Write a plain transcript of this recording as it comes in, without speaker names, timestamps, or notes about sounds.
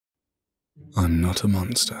I'm Not a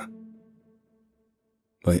Monster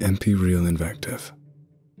by EmpyrealInvective.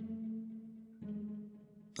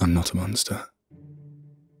 I'm not a monster.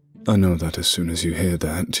 I know that as soon as you hear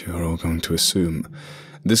that, you're all going to assume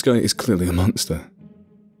this guy is clearly a monster.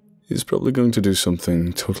 He's probably going to do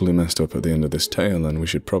something totally messed up at the end of this tale, and we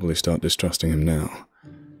should probably start distrusting him now.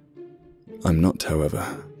 I'm not,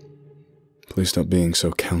 however. Please stop being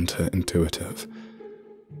so counterintuitive.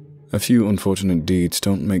 A few unfortunate deeds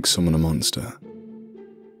don't make someone a monster.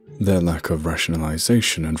 Their lack of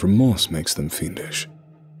rationalization and remorse makes them fiendish.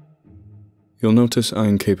 You'll notice I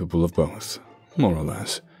am capable of both, more or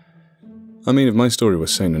less. I mean, if my story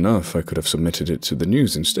was sane enough, I could have submitted it to the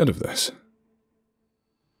news instead of this.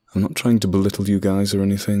 I'm not trying to belittle you guys or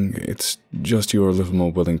anything, it's just you're a little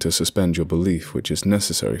more willing to suspend your belief, which is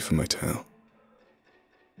necessary for my tale.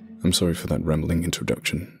 I'm sorry for that rambling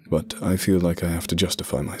introduction, but I feel like I have to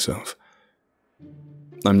justify myself.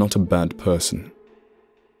 I'm not a bad person.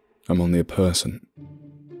 I'm only a person,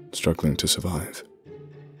 struggling to survive.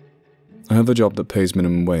 I have a job that pays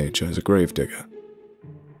minimum wage as a gravedigger.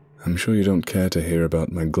 I'm sure you don't care to hear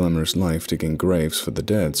about my glamorous life digging graves for the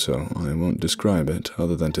dead, so I won't describe it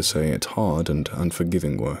other than to say it's hard and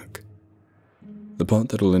unforgiving work. The part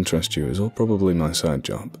that'll interest you is all probably my side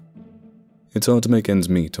job. It's hard to make ends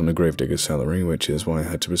meet on a gravedigger's salary, which is why I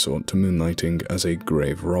had to resort to moonlighting as a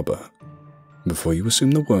grave robber. Before you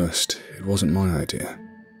assume the worst, it wasn't my idea.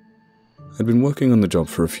 I'd been working on the job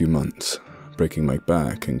for a few months, breaking my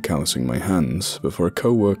back and callousing my hands before a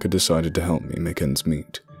co-worker decided to help me make ends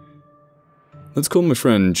meet. Let's call my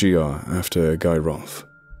friend GR after Guy Rolfe.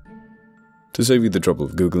 To save you the trouble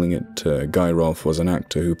of googling it, Guy Rolfe was an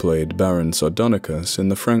actor who played Baron Sardonicus in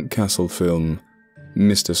the Frank Castle film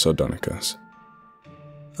Mr. Sardonicus.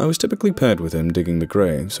 I was typically paired with him digging the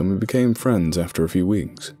graves, and we became friends after a few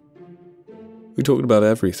weeks. We talked about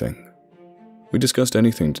everything. We discussed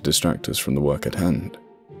anything to distract us from the work at hand.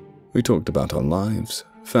 We talked about our lives,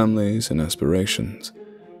 families, and aspirations.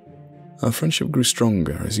 Our friendship grew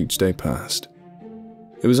stronger as each day passed.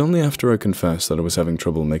 It was only after I confessed that I was having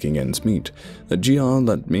trouble making ends meet that GR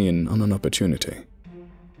let me in on an opportunity.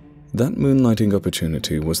 That moonlighting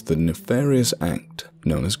opportunity was the nefarious act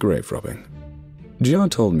known as grave robbing. GR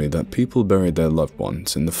told me that people buried their loved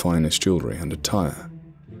ones in the finest jewelry and attire.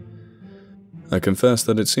 I confessed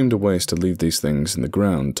that it seemed a waste to leave these things in the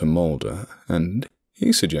ground to moulder, and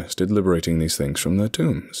he suggested liberating these things from their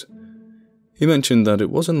tombs. He mentioned that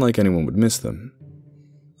it wasn't like anyone would miss them.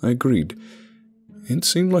 I agreed. It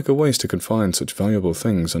seemed like a waste to confine such valuable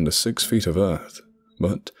things under 6 feet of earth,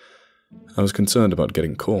 but I was concerned about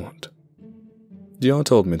getting caught. GR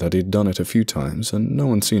told me that he'd done it a few times and no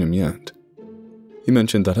one's seen him yet. He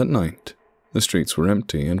mentioned that at night, the streets were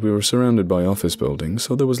empty and we were surrounded by office buildings,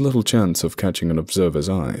 so there was little chance of catching an observer's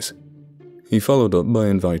eyes. He followed up by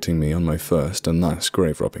inviting me on my first and last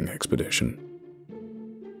grave robbing expedition.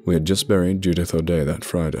 We had just buried Judith O'Day that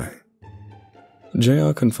Friday.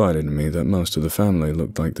 JR confided in me that most of the family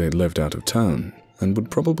looked like they'd lived out of town and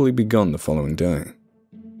would probably be gone the following day.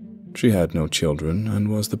 She had no children and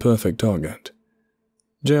was the perfect target.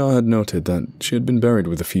 JR had noted that she had been buried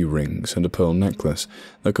with a few rings and a pearl necklace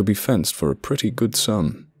that could be fenced for a pretty good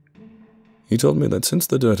sum. He told me that since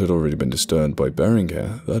the dirt had already been disturbed by burying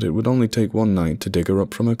her, that it would only take one night to dig her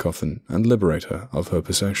up from her coffin and liberate her of her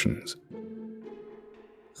possessions.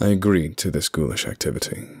 I agreed to this ghoulish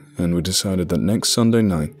activity, and we decided that next Sunday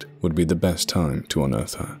night would be the best time to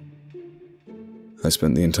unearth her. I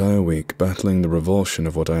spent the entire week battling the revulsion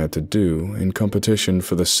of what I had to do in competition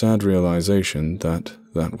for the sad realization that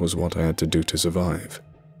that was what I had to do to survive.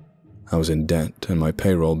 I was in debt and my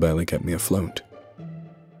payroll barely kept me afloat.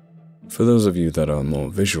 For those of you that are more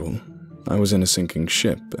visual, I was in a sinking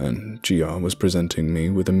ship and GR was presenting me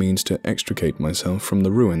with a means to extricate myself from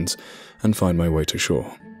the ruins and find my way to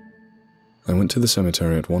shore. I went to the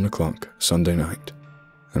cemetery at 1 o'clock Sunday night,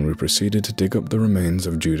 and we proceeded to dig up the remains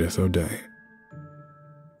of Judith O'Day.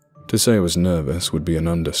 To say I was nervous would be an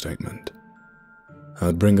understatement. I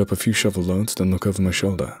would bring up a few shovel loads, then look over my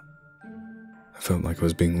shoulder. I felt like I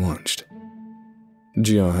was being watched.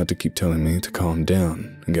 GR had to keep telling me to calm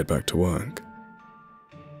down and get back to work.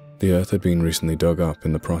 The earth had been recently dug up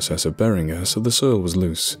in the process of burying her, so the soil was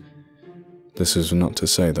loose. This is not to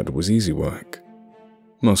say that it was easy work.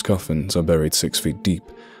 Most coffins are buried 6 feet deep,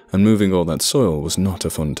 and moving all that soil was not a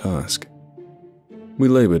fun task. We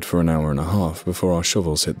labored for an hour and a half before our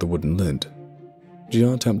shovels hit the wooden lid.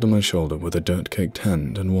 GR tapped on my shoulder with a dirt-caked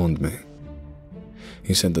hand and warned me.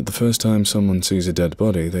 He said that the first time someone sees a dead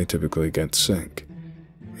body, they typically get sick.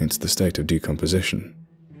 It's the state of decomposition.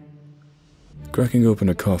 Cracking open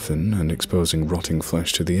a coffin and exposing rotting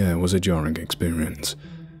flesh to the air was a jarring experience.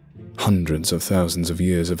 Hundreds of thousands of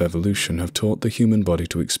years of evolution have taught the human body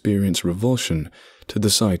to experience revulsion to the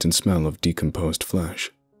sight and smell of decomposed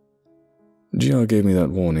flesh. GR gave me that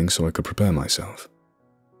warning so I could prepare myself.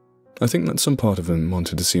 I think that some part of him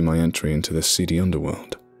wanted to see my entry into this seedy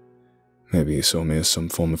underworld. Maybe he saw me as some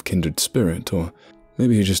form of kindred spirit, or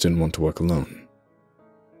maybe he just didn't want to work alone.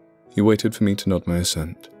 He waited for me to nod my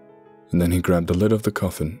assent, and then he grabbed the lid of the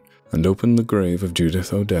coffin and opened the grave of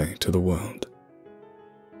Judith O'Day to the world.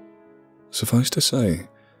 Suffice to say,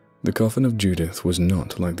 the coffin of Judith was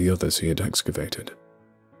not like the others he had excavated.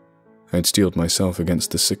 I had steeled myself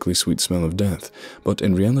against the sickly sweet smell of death, but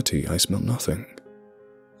in reality I smelled nothing.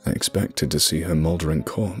 I expected to see her mouldering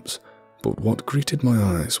corpse, but what greeted my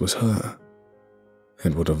eyes was her.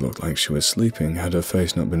 It would have looked like she was sleeping had her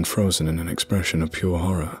face not been frozen in an expression of pure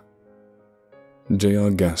horror. JR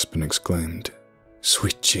gasped and exclaimed,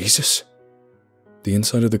 "Sweet Jesus!" The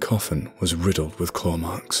inside of the coffin was riddled with claw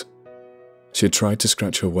marks. She had tried to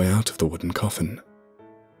scratch her way out of the wooden coffin.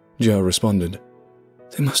 JR responded,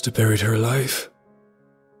 "They must have buried her alive.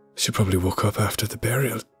 She probably woke up after the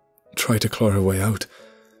burial, tried to claw her way out.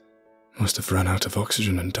 Must have run out of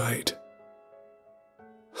oxygen and died.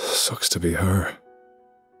 Sucks to be her."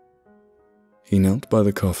 He knelt by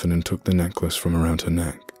the coffin and took the necklace from around her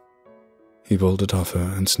neck. He pulled it off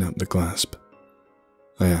her and snapped the clasp.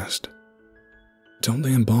 I asked, "Don't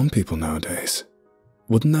they embalm people nowadays?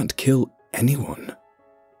 Wouldn't that kill anyone?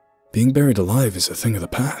 Being buried alive is a thing of the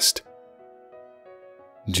past."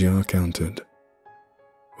 GR countered,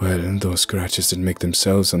 "Well, those scratches didn't make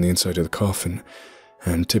themselves on the inside of the coffin,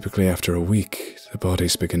 and typically after a week, the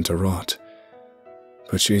bodies begin to rot.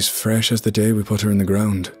 But she's fresh as the day we put her in the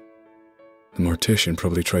ground. The mortician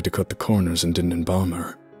probably tried to cut the corners and didn't embalm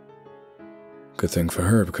her. Good thing for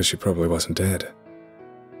her because she probably wasn't dead.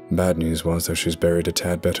 Bad news was that she was buried a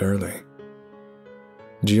tad bit early."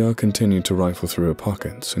 GR continued to rifle through her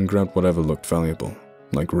pockets and grabbed whatever looked valuable,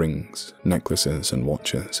 like rings, necklaces, and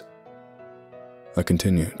watches. I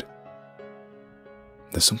continued,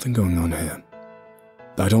 "There's something going on here.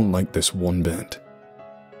 I don't like this one bit."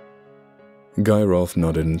 Guy Rolfe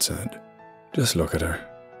nodded and said, "Just look at her.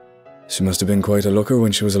 She must have been quite a looker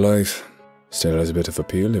when she was alive. Still has a bit of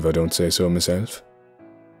appeal, if I don't say so myself."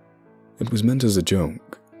 It was meant as a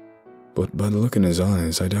joke, but by the look in his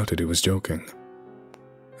eyes, I doubted he was joking.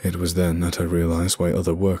 It was then that I realized why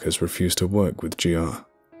other workers refused to work with GR.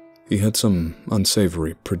 He had some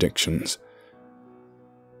unsavory predictions.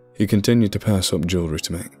 He continued to pass up jewelry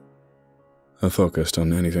to me. I focused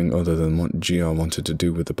on anything other than what GR wanted to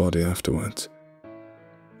do with the body afterwards.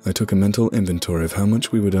 I took a mental inventory of how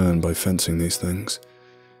much we would earn by fencing these things.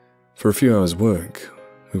 For a few hours' work,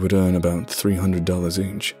 we would earn about $300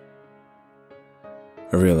 each.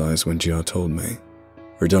 I realized when GR told me,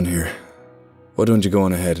 "We're done here. Why don't you go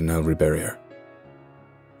on ahead and I'll rebury her?"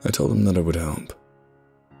 I told him that I would help.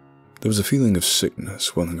 There was a feeling of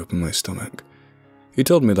sickness welling up in my stomach. He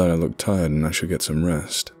told me that I looked tired and I should get some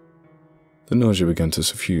rest. The nausea began to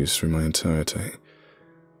suffuse through my entirety.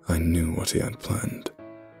 I knew what he had planned.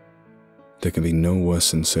 There can be no worse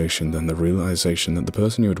sensation than the realization that the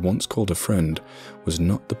person you had once called a friend was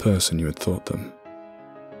not the person you had thought them.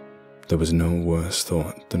 There was no worse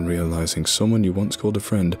thought than realizing someone you once called a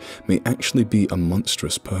friend may actually be a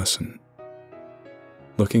monstrous person.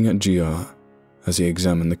 Looking at GR as he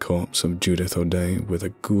examined the corpse of Judith O'Day with a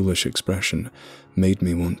ghoulish expression made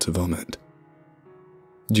me want to vomit.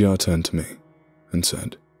 GR turned to me and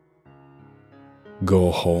said, "Go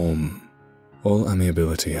home." All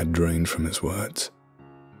amiability had drained from his words.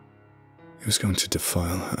 He was going to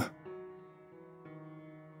defile her.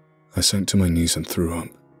 I sank to my knees and threw up.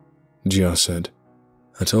 GR said,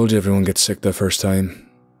 "I told you everyone gets sick their first time,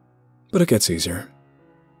 but it gets easier.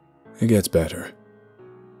 It gets better."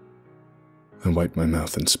 I wiped my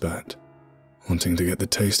mouth and spat, wanting to get the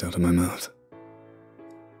taste out of my mouth.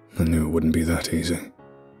 I knew it wouldn't be that easy.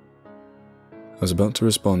 I was about to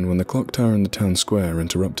respond when the clock tower in the town square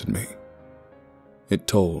interrupted me. It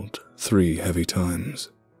tolled 3 heavy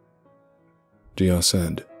times. GR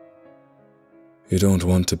said, "You don't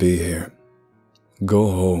want to be here. Go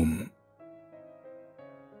home."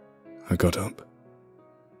 I got up.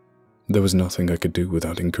 There was nothing I could do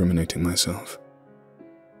without incriminating myself.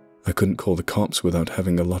 I couldn't call the cops without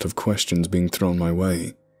having a lot of questions being thrown my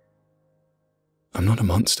way. I'm not a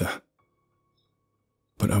monster.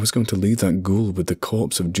 But I was going to leave that ghoul with the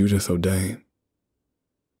corpse of Judith O'Day.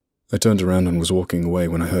 I turned around and was walking away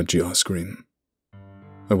when I heard GR scream.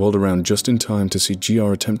 I whirled around just in time to see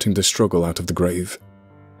GR attempting to struggle out of the grave.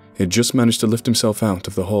 He had just managed to lift himself out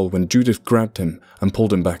of the hole when Judith grabbed him and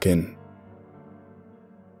pulled him back in.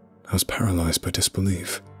 I was paralyzed by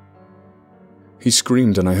disbelief. He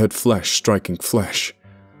screamed and I heard flesh striking flesh.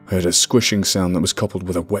 I heard a squishing sound that was coupled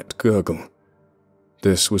with a wet gurgle.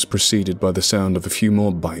 This was preceded by the sound of a few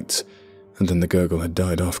more bites, and then the gurgle had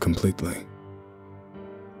died off completely.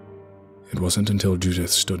 It wasn't until Judith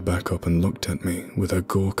stood back up and looked at me with her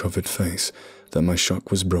gore-covered face that my shock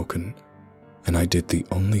was broken, and I did the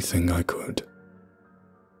only thing I could.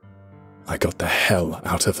 I got the hell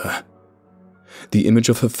out of her. The image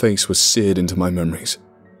of her face was seared into my memories.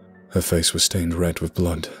 Her face was stained red with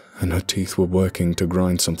blood, and her teeth were working to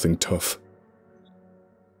grind something tough.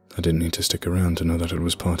 I didn't need to stick around to know that it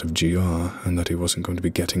was part of GR and that he wasn't going to be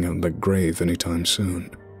getting out of that grave anytime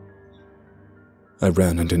soon. I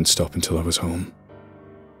ran and didn't stop until I was home.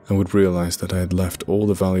 I would realize that I had left all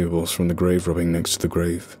the valuables from the grave robbing next to the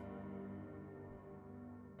grave.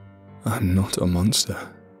 I'm not a monster.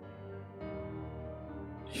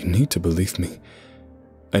 You need to believe me.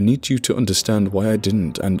 I need you to understand why I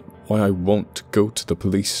didn't and why I won't go to the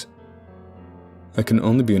police. I can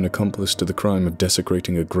only be an accomplice to the crime of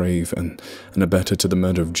desecrating a grave and an abettor to the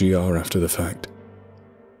murder of GR after the fact.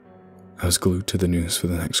 I was glued to the news for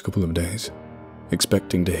the next couple of days,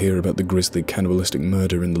 expecting to hear about the grisly cannibalistic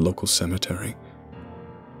murder in the local cemetery.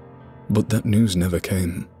 But that news never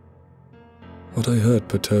came. What I heard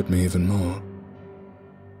perturbed me even more.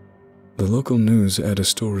 The local news aired a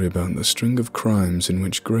story about the string of crimes in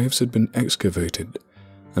which graves had been excavated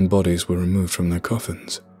and bodies were removed from their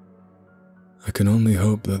coffins. I can only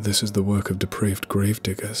hope that this is the work of depraved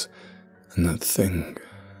gravediggers, and that thing,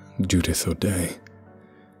 Judith O'Day,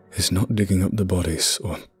 is not digging up the bodies,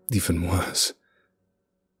 or even worse,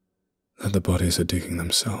 that the bodies are digging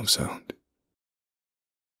themselves out.